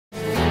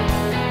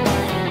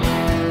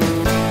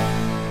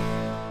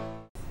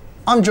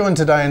I'm joined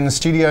today in the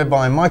studio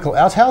by Michael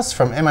Outhouse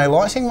from MA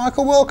Lighting.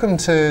 Michael, welcome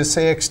to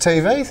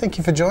CXTV. Thank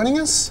you for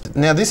joining us.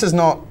 Now, this is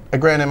not a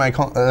Grand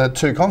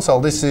MA2 console.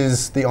 This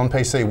is the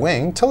onPC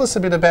wing. Tell us a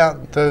bit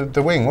about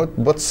the wing.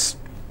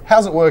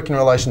 How's it work in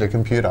relation to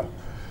computer?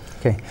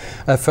 Okay.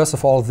 First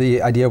of all,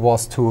 the idea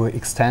was to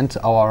extend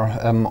our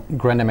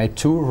Grand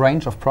MA2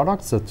 range of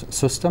products, the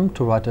system,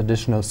 to write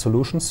additional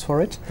solutions for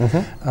it.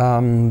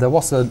 There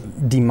was a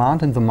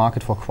demand in the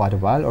market for quite a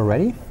while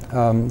already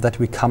that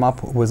we come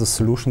up with a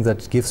solution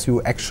that gives you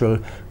actual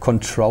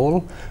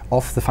control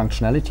of the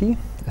functionality,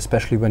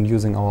 especially when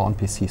using our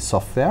onPC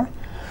software.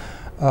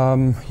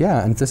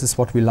 And this is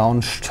what we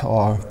launched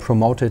or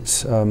promoted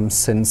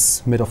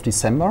since mid of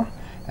December,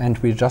 and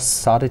we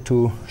just started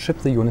to ship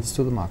the units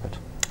to the market.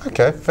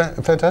 Okay,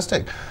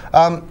 fantastic.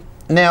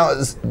 Now,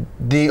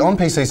 the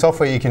onPC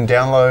software you can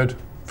download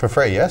for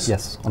free, yes?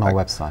 Yes, on our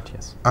website,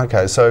 yes.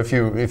 Okay, so if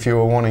you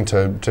were wanting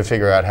to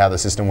figure out how the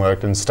system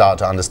worked and start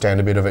to understand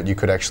a bit of it, you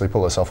could actually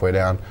pull the software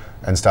down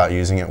and start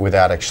using it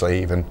without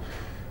actually even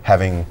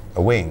having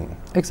a wing.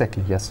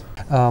 Exactly, yes.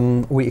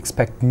 We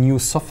expect new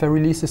software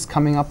releases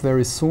coming up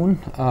very soon.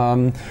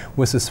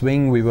 With this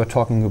wing, we were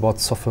talking about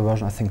software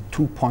version, I think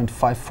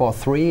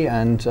 2.543,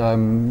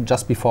 and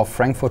just before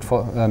Frankfurt,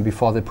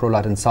 before the Pro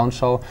Light and Sound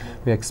Show,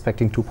 we're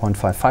expecting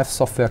 2.55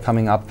 software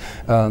coming up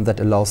that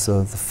allows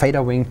the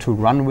fader wing to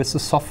run with the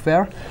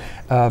software.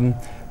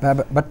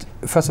 But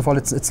first of all,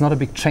 it's not a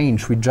big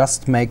change. We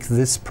just make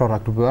this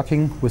product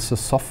working with the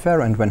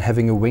software, and when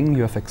having a wing,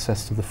 you have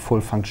access to the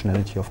full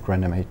functionality of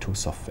Grand MA2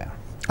 software.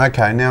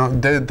 Okay, now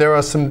there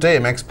are some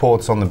DMX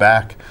ports on the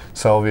back,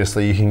 so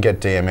obviously you can get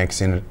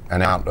DMX in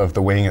and out of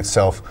the wing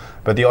itself,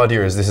 but the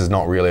idea is this is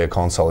not really a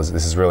console,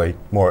 this is really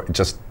more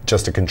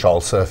just a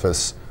control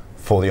surface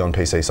for the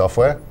onPC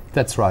software?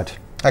 That's right.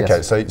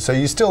 Okay, yes. so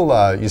you're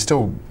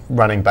still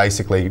running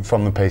basically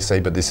from the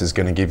PC, but this is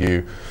going to give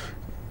you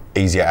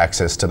easier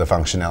access to the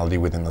functionality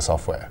within the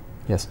software.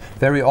 Yes,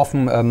 very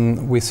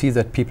often we see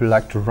that people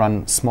like to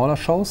run smaller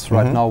shows.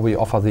 Right now we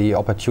offer the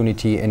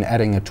opportunity in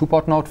adding a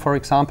 2-port node, for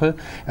example,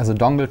 as a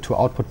dongle to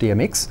output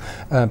DMX,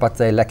 but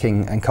they're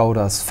lacking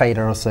encoders,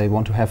 faders, they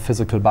want to have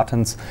physical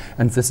buttons,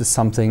 and this is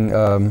something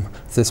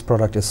this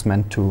product is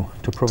meant to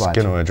provide.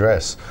 It's going to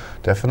address,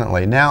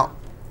 definitely. Now,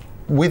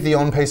 with the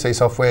onPC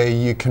software,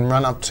 you can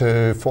run up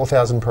to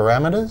 4,000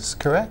 parameters,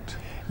 correct?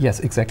 Yes,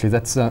 exactly.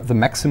 That's the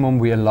maximum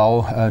we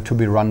allow to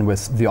be run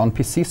with the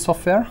onPC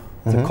software.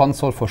 The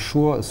console, for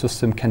sure, a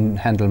system can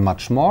handle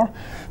much more,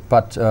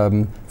 but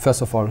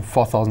first of all,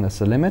 4,000 is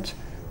the limit,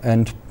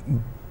 and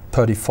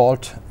per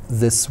default,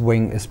 this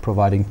wing is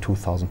providing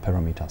 2,000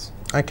 parameters.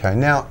 Okay,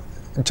 now,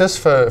 just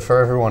for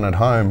everyone at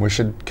home, we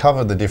should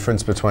cover the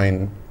difference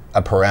between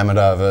a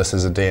parameter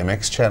versus a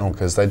DMX channel,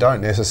 because they don't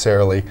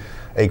necessarily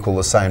equal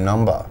the same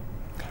number.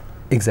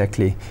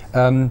 Exactly.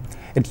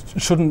 It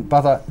shouldn't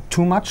bother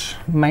too much,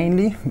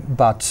 mainly,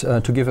 but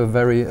to give a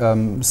very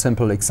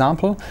simple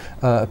example,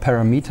 a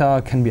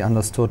parameter can be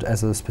understood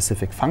as a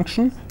specific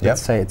function.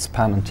 Let's say it's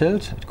pan and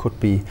tilt. It could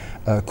be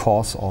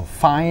coarse or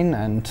fine,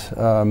 and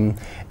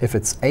if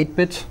it's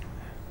 8-bit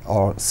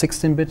or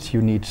 16-bit,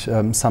 you need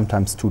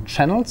sometimes 2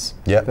 channels.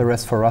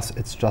 Whereas for us,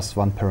 it's just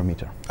 1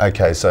 parameter.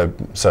 Okay, so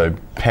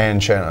pan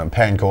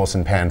coarse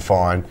and pan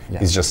fine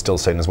is just still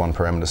seen as 1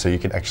 parameter, so you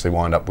could actually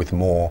wind up with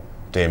more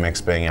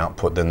DMX being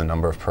output than the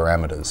number of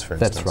parameters, for instance.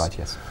 That's right,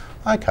 yes.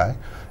 Okay,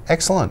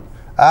 excellent.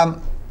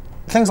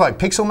 Things like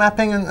pixel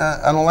mapping and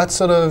all that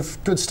sort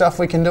of good stuff,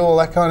 we can do all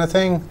that kind of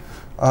thing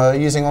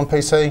using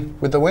onPC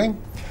with the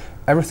wing?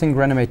 Everything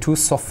Grand MA2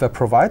 software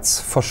provides,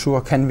 for sure,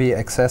 can be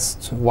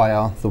accessed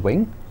via the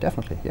wing,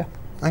 definitely, yeah.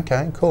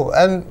 Okay, cool.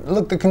 And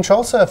look, the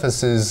control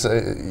surface is,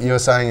 you're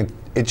saying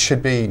it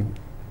should be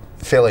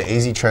fairly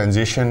easy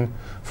transition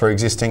for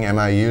existing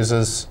MA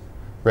users,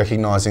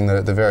 recognising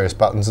the various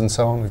buttons and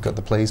so on. We've got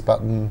the please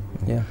button.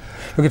 Yeah.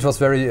 Look, it was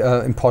very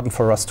important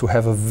for us to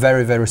have a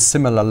very, very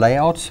similar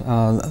layout.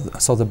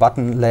 So the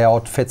button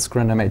layout fits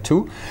Grand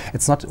MA2.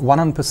 It's not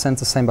 100%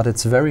 the same, but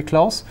it's very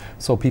close.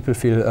 So people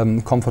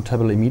feel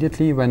comfortable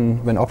immediately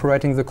when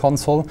operating the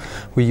console.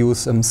 We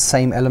use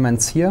same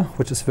elements here,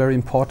 which is very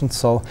important.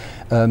 So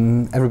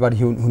everybody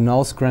who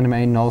knows Grand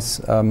MA knows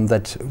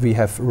that we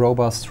have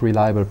robust,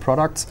 reliable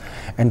products.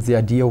 And the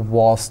idea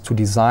was to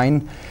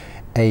design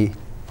a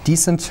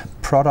decent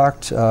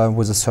product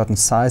with a certain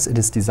size. It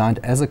is designed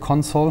as a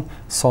console,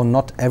 so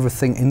not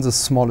everything in the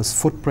smallest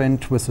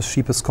footprint with the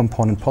cheapest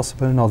component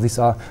possible. No, these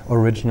are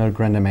original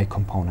Grand MA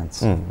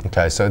components.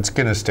 Okay, so it's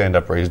going to stand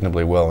up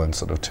reasonably well in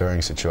sort of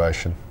touring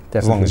situation, definitely.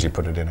 As long as you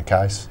put it in a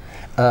case.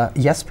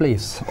 Yes,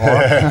 please.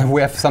 Or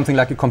we have something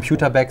like a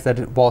computer bag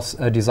that was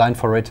designed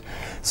for it.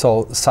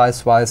 So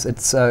size-wise,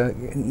 it's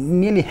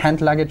nearly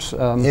hand luggage.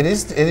 It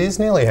is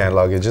nearly hand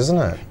luggage, isn't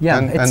it? Yeah.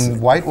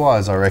 And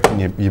weight-wise, I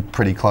reckon you're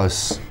pretty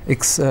close.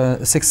 It's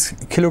 6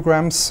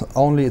 kilograms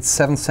only. It's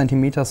 7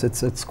 centimeters.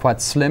 It's quite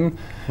slim.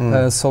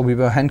 So we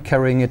were hand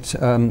carrying it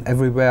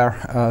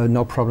everywhere,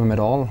 no problem at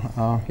all.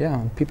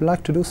 Yeah, people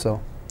like to do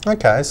so.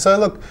 Okay, so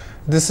look,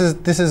 This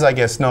is, I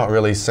guess, not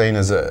really seen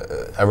as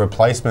a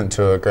replacement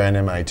to a Grand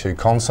MA2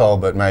 console,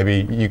 but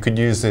maybe you could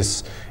use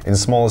this in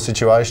smaller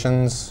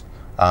situations,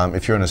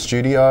 if you're in a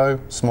studio,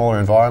 smaller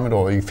environment,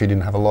 or if you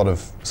didn't have a lot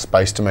of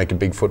space to make a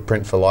big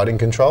footprint for lighting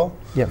control.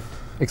 Yeah,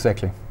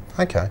 exactly.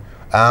 Okay.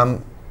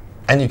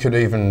 And you could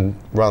even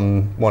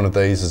run one of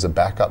these as a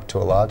backup to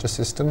a larger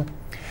system.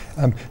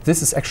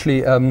 This is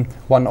actually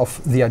one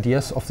of the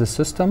ideas of the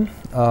system.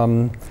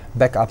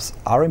 Backups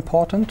are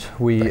important.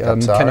 We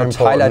cannot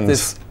highlight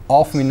this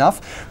often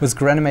enough. With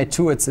Grand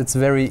MA2, it's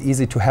very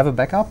easy to have a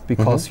backup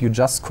because you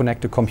just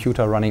connect a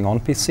computer running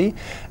onPC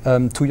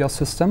to your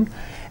system.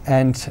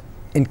 And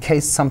in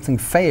case something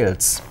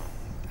fails,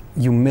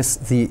 you miss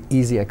the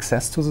easy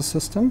access to the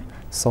system.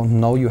 So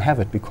now you have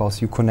it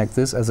because you connect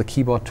this as a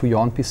keyboard to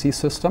your onPC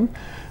system.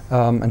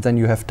 And then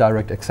you have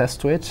direct access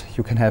to it.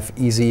 You can have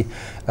easy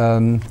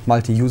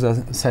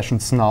multi-user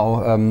sessions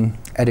now,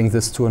 adding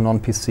this to an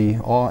onPC,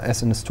 or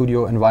as in a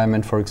studio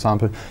environment, for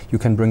example, you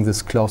can bring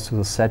this close to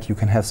the set. You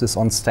can have this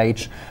on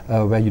stage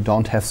where you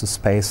don't have the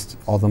space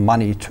or the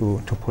money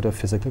to put a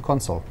physical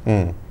console.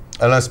 And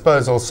I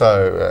suppose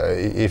also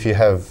if you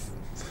have,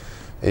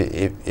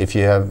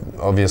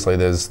 obviously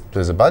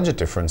there's a budget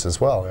difference as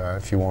well.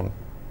 If you want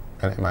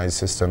an MA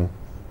system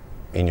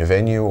in your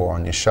venue or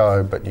on your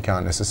show, but you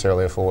can't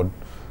necessarily afford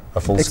a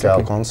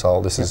full-scale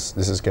console, this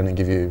is going to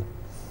give you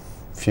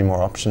a few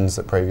more options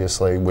that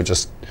previously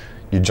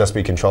you'd just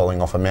be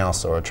controlling off a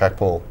mouse or a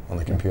trackball on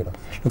the computer.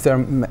 Look, there are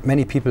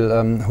many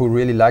people who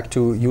really like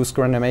to use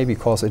Grand MA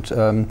because it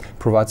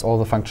provides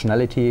all the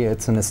functionality.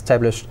 It's an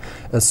established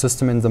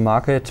system in the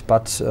market,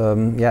 but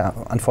yeah,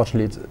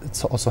 unfortunately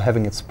it's also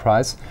having its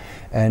price.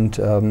 And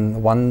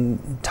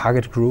one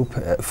target group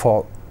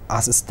for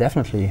us is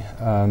definitely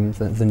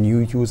the new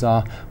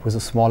user with a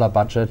smaller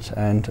budget,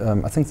 and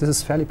I think this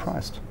is fairly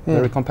priced,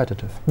 very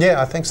competitive.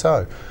 Yeah, I think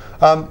so.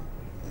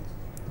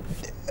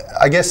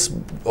 I guess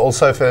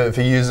also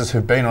for users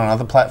who've been on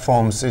other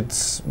platforms,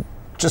 it's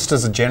just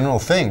as a general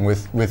thing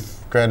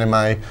with Grand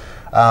MA,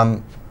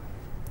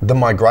 the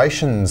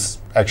migration's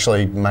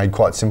actually made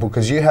quite simple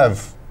because you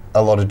have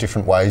a lot of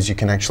different ways you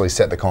can actually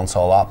set the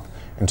console up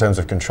in terms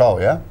of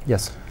control, yeah?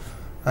 Yes.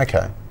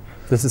 Okay.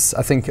 This is,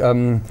 I think,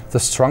 the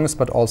strongest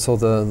but also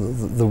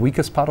the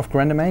weakest part of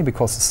Grand MA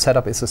because the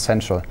setup is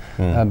essential.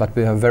 But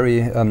we are very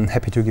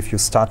happy to give you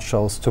start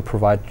shows to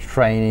provide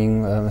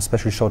training,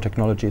 especially Show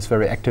Technology is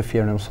very active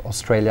here in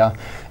Australia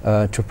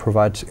to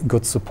provide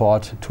good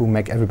support to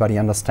make everybody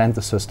understand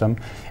the system.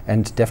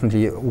 And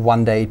definitely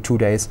 1 day, 2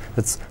 days,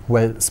 that's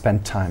well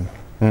spent time.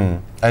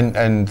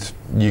 And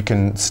you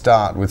can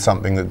start with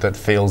something that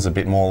feels a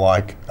bit more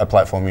like a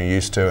platform you're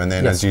used to, and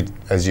then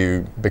as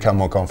you become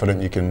more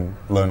confident, you can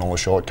learn all the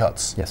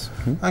shortcuts. Yes.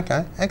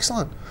 Okay,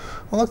 excellent.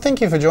 Well, look,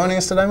 thank you for joining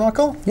us today,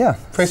 Michael. Yeah.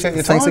 Appreciate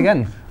your time. Thanks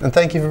again. And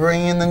thank you for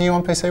bringing in the new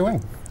onPC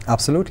wing.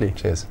 Absolutely.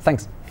 Cheers.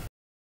 Thanks.